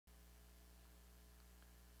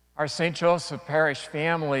Our St. Joseph Parish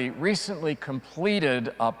family recently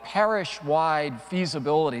completed a parish-wide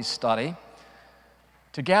feasibility study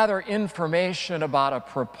to gather information about a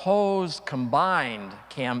proposed combined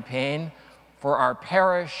campaign for our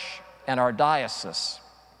parish and our diocese.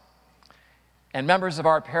 And members of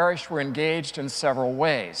our parish were engaged in several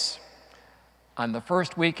ways. On the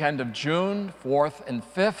first weekend of June, 4th and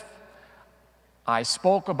 5th, I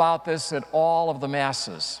spoke about this at all of the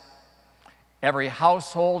masses. Every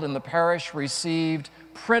household in the parish received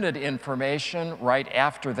printed information right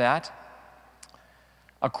after that.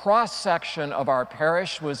 A cross-section of our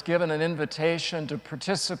parish was given an invitation to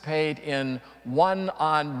participate in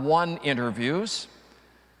one-on-one interviews,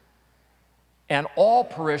 and all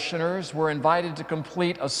parishioners were invited to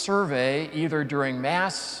complete a survey either during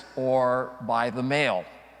Mass or by the mail.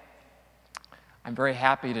 I'm very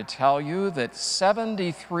happy to tell you that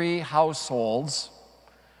 73 households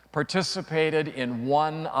participated in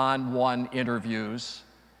one-on-one interviews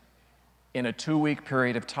in a 2-week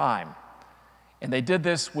period of time. And they did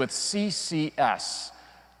this with CCS.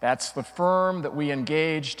 That's the firm that we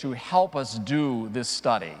engaged to help us do this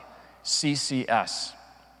study, CCS.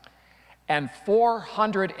 And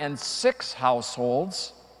 406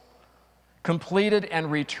 households completed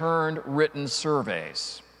and returned written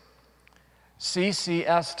surveys.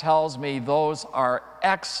 CCS tells me those are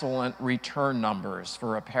excellent return numbers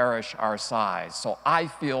for a parish our size, so I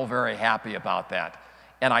feel very happy about that,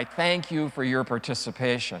 and I thank you for your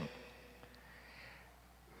participation.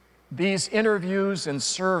 These interviews and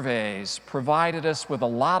surveys provided us with a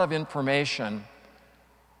lot of information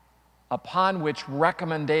upon which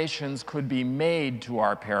recommendations could be made to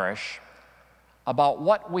our parish about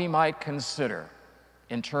what we might consider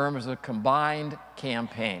in terms of a combined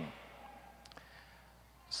campaign.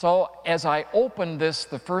 So as I opened this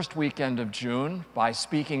the first weekend of June by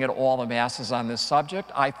speaking at all the masses on this subject,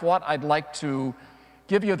 I thought I'd like to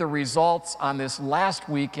give you the results on this last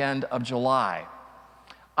weekend of July.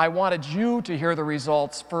 I wanted you to hear the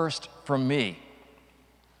results first from me.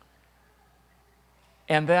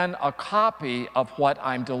 And then a copy of what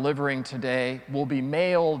I'm delivering today will be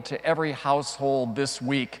mailed to every household this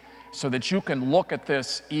week so that you can look at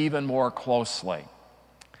this even more closely.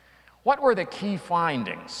 What were the key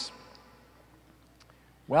findings?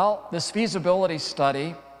 Well, this feasibility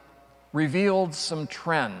study revealed some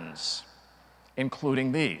trends,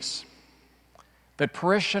 including these: that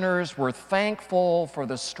parishioners were thankful for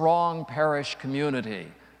the strong parish community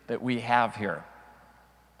that we have here,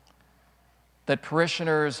 that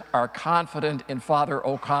parishioners are confident in Father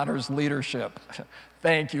O'Connor's leadership.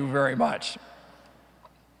 Thank you very much.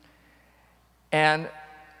 And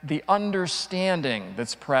the understanding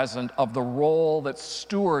that's present of the role that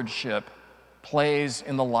stewardship plays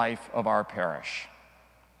in the life of our parish.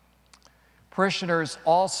 Parishioners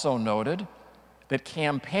also noted that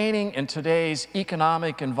campaigning in today's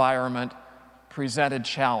economic environment presented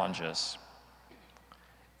challenges.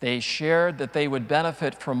 They shared that they would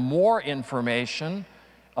benefit from more information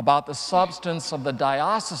about the substance of the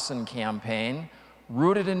diocesan campaign,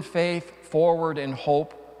 rooted in faith, forward in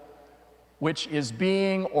hope, which is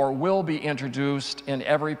being or will be introduced in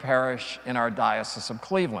every parish in our Diocese of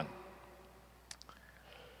Cleveland.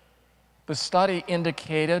 The study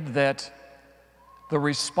indicated that the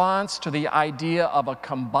response to the idea of a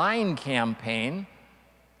combined campaign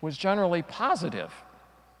was generally positive.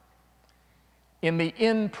 In the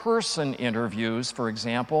in-person interviews, for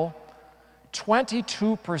example,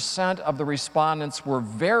 22% of the respondents were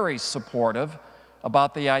very supportive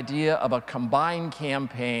about the idea of a combined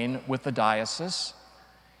campaign with the diocese,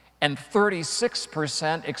 and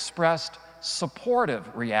 36% expressed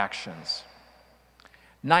supportive reactions.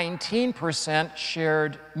 19%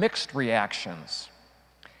 shared mixed reactions.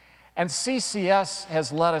 And CCS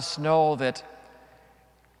has let us know that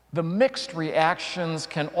the mixed reactions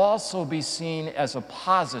can also be seen as a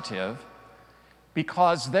positive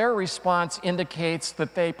because their response indicates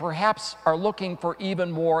that they perhaps are looking for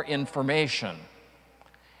even more information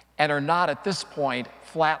and are not at this point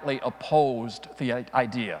flatly opposed to the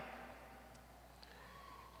idea.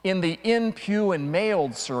 In the in-pew and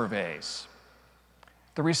mailed surveys,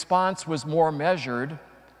 the response was more measured,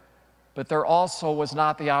 but there also was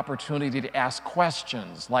not the opportunity to ask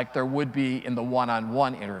questions like there would be in the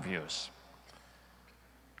one-on-one interviews.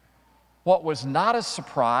 What was not a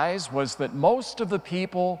surprise was that most of the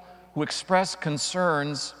people who expressed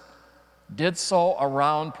concerns did so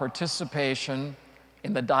around participation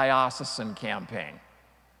in the diocesan campaign.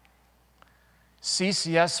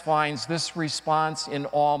 CCS finds this response in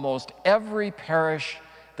almost every parish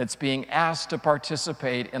that's being asked to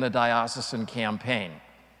participate in a diocesan campaign.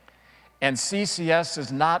 And CCS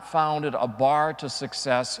has not founded a bar to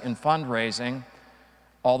success in fundraising,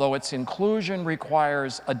 although its inclusion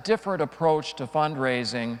requires a different approach to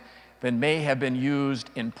fundraising than may have been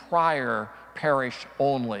used in prior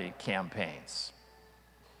parish-only campaigns.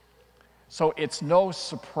 So it's no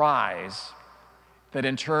surprise that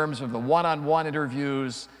in terms of the one-on-one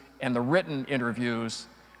interviews and the written interviews,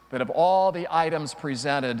 that of all the items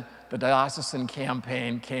presented, the diocesan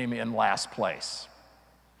campaign came in last place.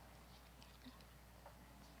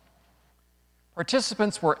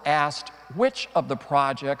 Participants were asked which of the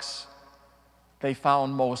projects they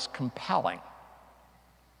found most compelling.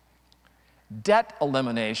 Debt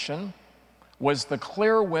elimination was the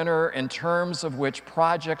clear winner in terms of which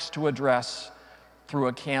projects to address through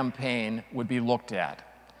a campaign would be looked at.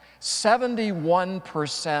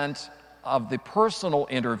 71% of the personal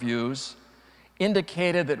interviews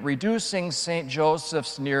indicated that reducing St.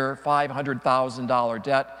 Joseph's near $500,000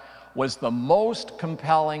 debt was the most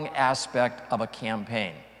compelling aspect of a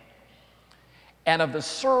campaign. And of the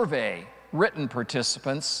survey written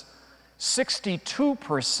participants,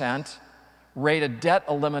 62% rated debt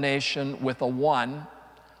elimination with a 1,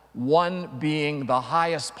 1 being the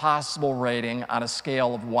highest possible rating on a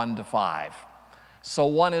scale of 1 to 5. So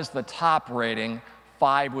 1 is the top rating,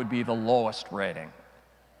 5 would be the lowest rating.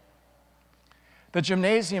 The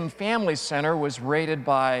Gymnasium Family Center was rated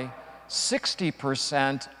by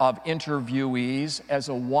 60% of interviewees as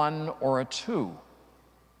a 1 or a 2.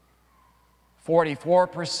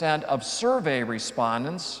 44% of survey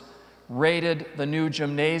respondents rated the new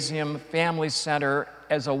Gymnasium Family Center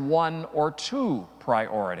as a 1 or 2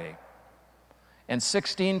 priority, and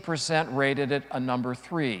 16% rated it a number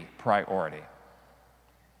 3 priority.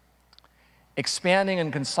 Expanding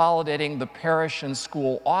and consolidating the parish and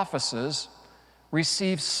school offices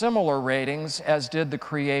received similar ratings, as did the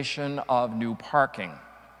creation of new parking.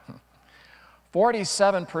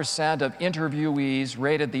 47% of interviewees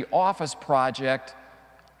rated the office project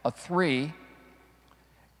a 3,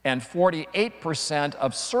 and 48%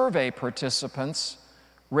 of survey participants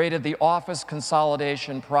rated the office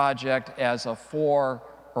consolidation project as a 4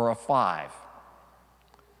 or a 5.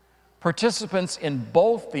 Participants in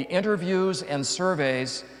both the interviews and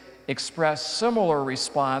surveys expressed similar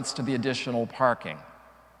response to the additional parking.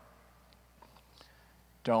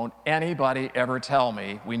 Don't anybody ever tell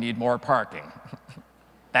me we need more parking.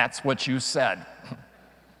 That's what you said.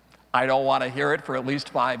 I don't want to hear it for at least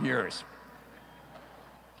 5 years.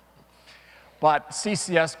 But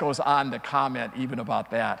CCS goes on to comment even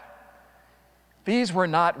about that. These were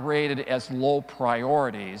not rated as low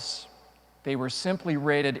priorities. They were simply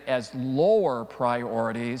rated as lower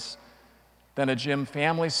priorities than a gym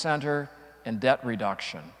family center and debt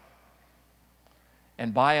reduction.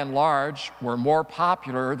 And by and large, were more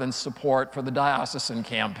popular than support for the diocesan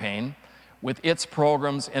campaign with its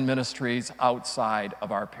programs and ministries outside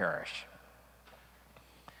of our parish.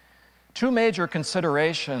 Two major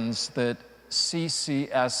considerations that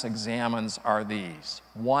CCS examines are these.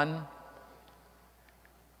 One,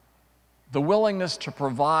 the willingness to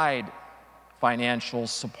provide financial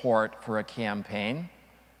support for a campaign,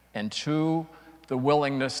 and two, the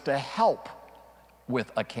willingness to help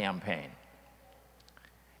with a campaign.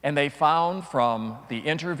 And they found from the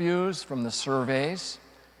interviews, from the surveys,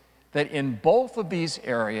 that in both of these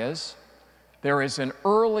areas, there is an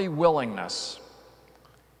early willingness,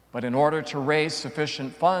 but in order to raise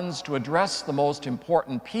sufficient funds to address the most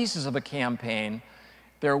important pieces of a campaign,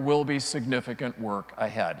 there will be significant work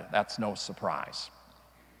ahead. That's no surprise.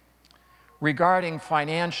 Regarding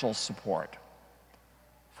financial support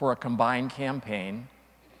for a combined campaign,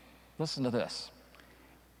 listen to this.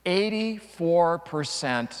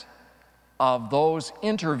 84% of those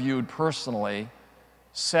interviewed personally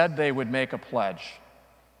said they would make a pledge.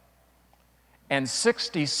 And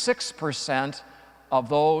 66% of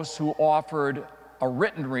those who offered a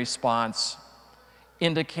written response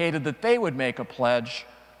indicated that they would make a pledge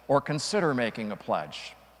or consider making a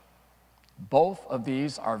pledge. Both of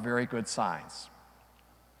these are very good signs.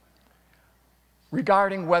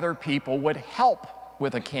 Regarding whether people would help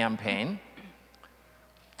with a campaign,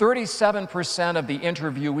 37% of the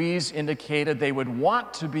interviewees indicated they would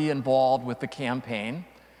want to be involved with the campaign,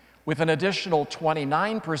 with an additional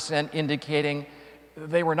 29% indicating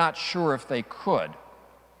they were not sure if they could.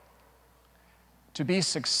 To be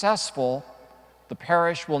successful, the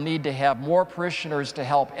parish will need to have more parishioners to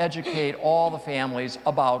help educate all the families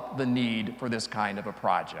about the need for this kind of a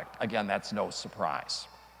project. Again, that's no surprise.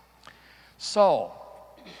 So,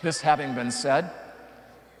 this having been said,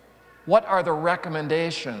 what are the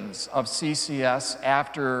recommendations of CCS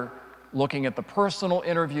after looking at the personal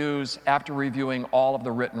interviews after reviewing all of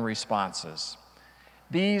the written responses.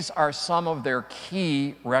 These are some of their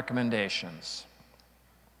key recommendations.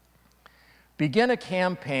 Begin a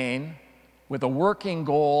campaign with a working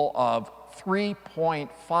goal of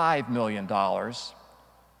 $3.5 million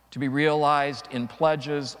to be realized in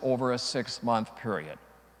pledges over a 6-month period.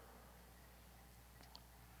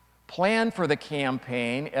 Plan for the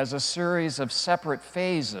campaign as a series of separate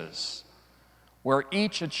phases where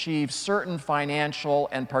each achieves certain financial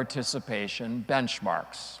and participation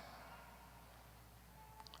benchmarks.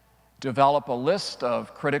 Develop a list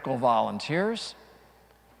of critical volunteers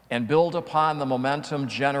and build upon the momentum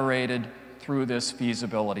generated through this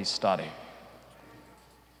feasibility study.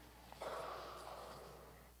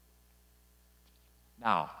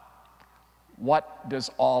 Now, what does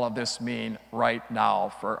all of this mean right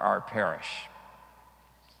now for our parish?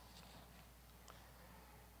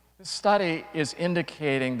 This study is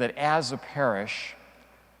indicating that as a parish,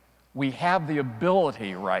 we have the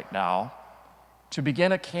ability right now to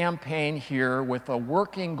begin a campaign here with a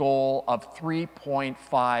working goal of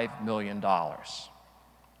 $3.5 million.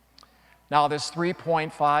 Now, this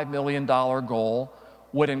 $3.5 million goal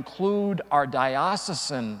would include our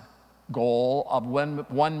diocesan goal of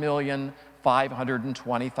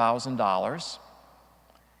 $1,520,000.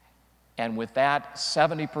 And with that,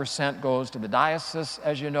 70% goes to the diocese,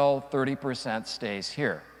 as you know, 30% stays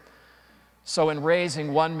here. So in raising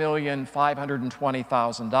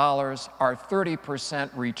 $1,520,000, our 30%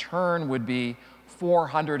 return would be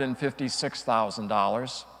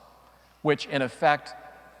 $456,000, which in effect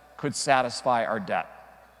could satisfy our debt.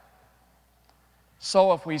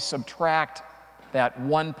 So if we subtract that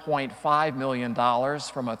 $1.5 million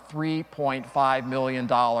from a $3.5 million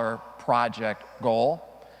project goal,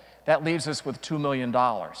 that leaves us with $2 million,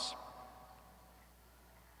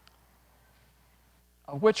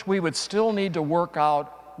 of which we would still need to work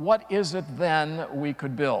out what is it then we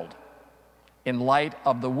could build in light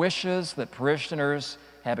of the wishes that parishioners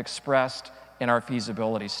have expressed in our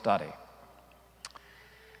feasibility study.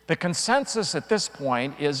 The consensus at this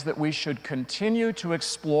point is that we should continue to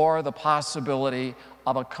explore the possibility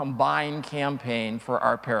of a combined campaign for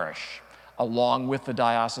our parish, along with the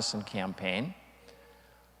diocesan campaign.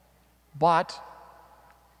 But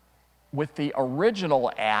with the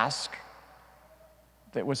original ask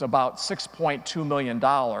that was about $6.2 million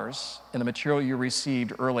in the material you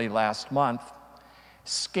received early last month,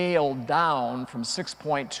 scaled down from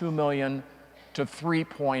 $6.2 million to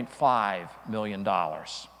 $3.5 million,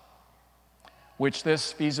 which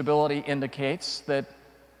this feasibility indicates that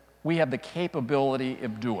we have the capability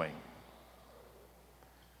of doing.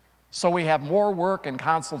 So we have more work and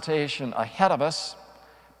consultation ahead of us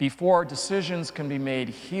before decisions can be made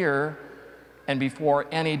here and before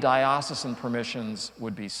any diocesan permissions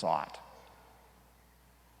would be sought.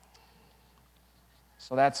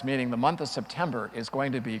 So that's meaning the month of September is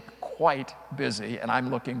going to be quite busy, and I'm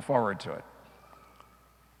looking forward to it.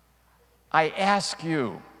 I ask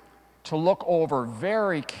you to look over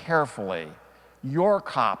very carefully your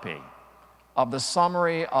copy of the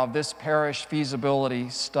summary of this parish feasibility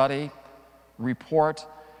study report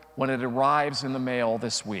when it arrives in the mail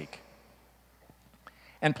this week.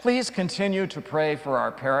 And please continue to pray for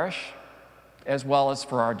our parish as well as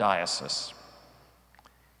for our diocese.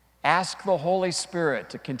 Ask the Holy Spirit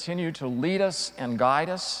to continue to lead us and guide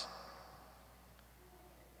us.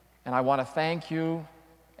 And I want to thank you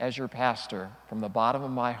as your pastor from the bottom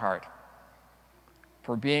of my heart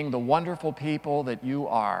for being the wonderful people that you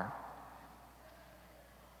are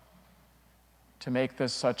to make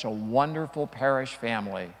this such a wonderful parish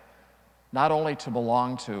family, not only to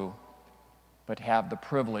belong to, but have the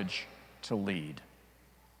privilege to lead.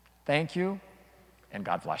 Thank you, and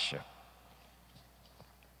God bless you.